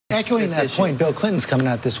Echoing that point, Bill Clinton's coming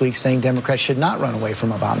out this week saying Democrats should not run away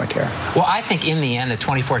from Obamacare. Well, I think in the end, the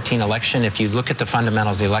 2014 election, if you look at the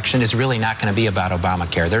fundamentals of the election, is really not going to be about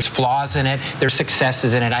Obamacare. There's flaws in it. There's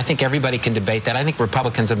successes in it. I think everybody can debate that. I think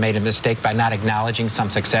Republicans have made a mistake by not acknowledging some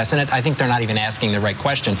success in it. I think they're not even asking the right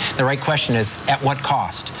question. The right question is, at what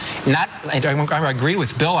cost? I agree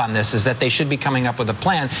with Bill on this, is that they should be coming up with a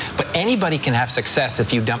plan, but anybody can have success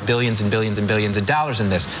if you dump billions and billions and billions of dollars in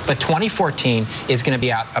this. But 2014 is going to be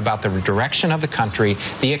about the direction of the country,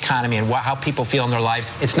 the economy, and how people feel in their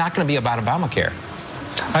lives. It's not going to be about Obamacare.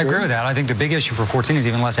 I agree with that. I think the big issue for 14 is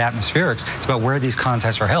even less atmospheric. It's about where these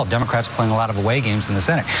contests are held. Democrats are playing a lot of away games in the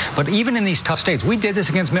Senate. But even in these tough states, we did this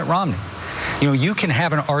against Mitt Romney. You know, you can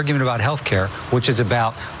have an argument about health care, which is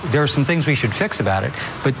about, there are some things we should fix about it,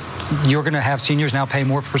 but you're going to have seniors now pay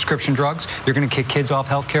more for prescription drugs. You're going to kick kids off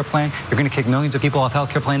health care plan. You're going to kick millions of people off health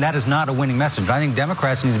care plan. That is not a winning message. I think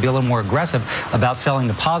Democrats need to be a little more aggressive about selling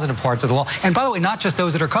the positive parts of the law. And by the way, not just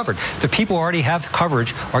those that are covered. The people who already have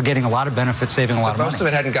coverage are getting a lot of benefits, saving a lot of money. Most of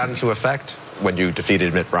it hadn't gotten into effect when you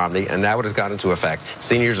defeated Mitt Romney, and now it has gotten into effect.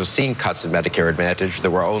 Seniors have seen cuts in Medicare Advantage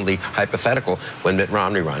that were only hypothetical when Mitt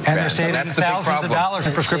Romney ran. And they're saving thousands of dollars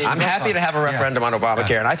in prescription. I'm happy to have a referendum on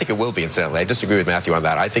Obamacare, and I think it will be, incidentally. I disagree with Matthew on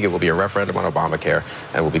that. I think it will be a referendum on Obamacare,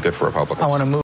 and will be good for Republicans. I want to move